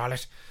whatever you call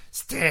it.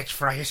 Stage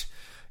fright.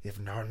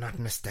 Even though I'm not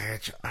in a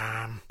stage.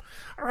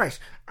 Alright.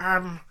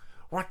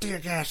 What do you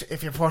get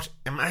if you put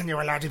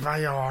Emmanuel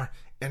Adebayor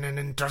in an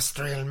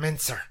industrial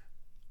mincer?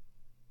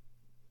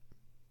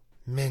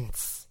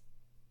 Mince.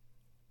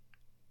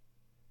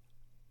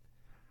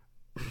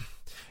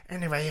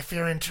 Anyway, if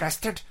you're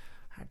interested,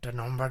 the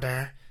number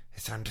there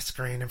is on the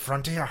screen in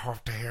front of you. I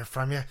hope to hear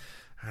from you.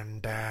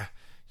 And,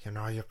 you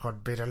know, you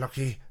could be the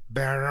lucky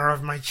bearer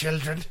of my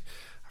children.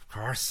 Of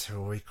course,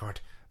 who we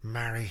could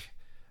marry.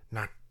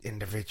 Not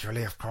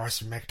individually, of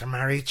course, make them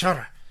marry each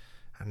other.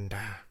 And,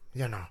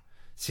 you know,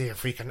 see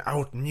if we can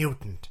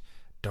out-mutant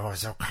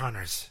those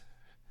O'Connors.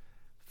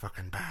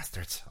 Fucking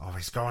bastards.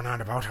 Always going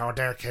on about how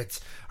their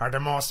kids are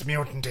the most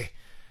mutanty.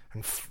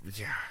 And,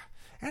 yeah.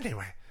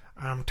 Anyway,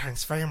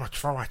 thanks very much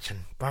for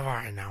watching.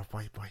 Bye-bye now.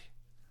 Bye-bye.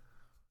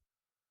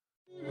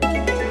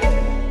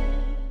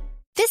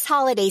 This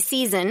holiday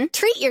season,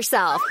 treat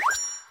yourself.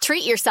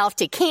 Treat yourself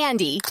to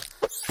candy.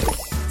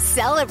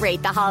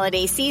 Celebrate the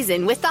holiday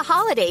season with the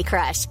Holiday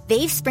Crush.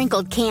 They've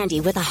sprinkled candy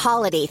with a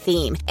holiday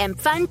theme and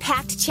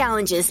fun-packed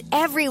challenges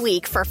every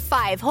week for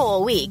 5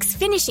 whole weeks,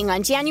 finishing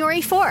on January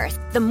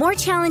 4th. The more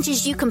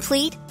challenges you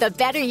complete, the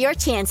better your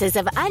chances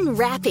of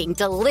unwrapping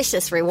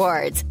delicious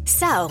rewards.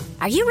 So,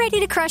 are you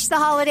ready to crush the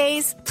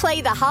holidays?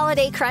 Play the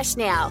Holiday Crush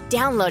now.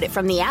 Download it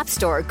from the App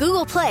Store,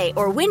 Google Play,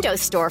 or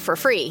Windows Store for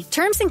free.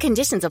 Terms and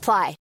conditions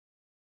apply.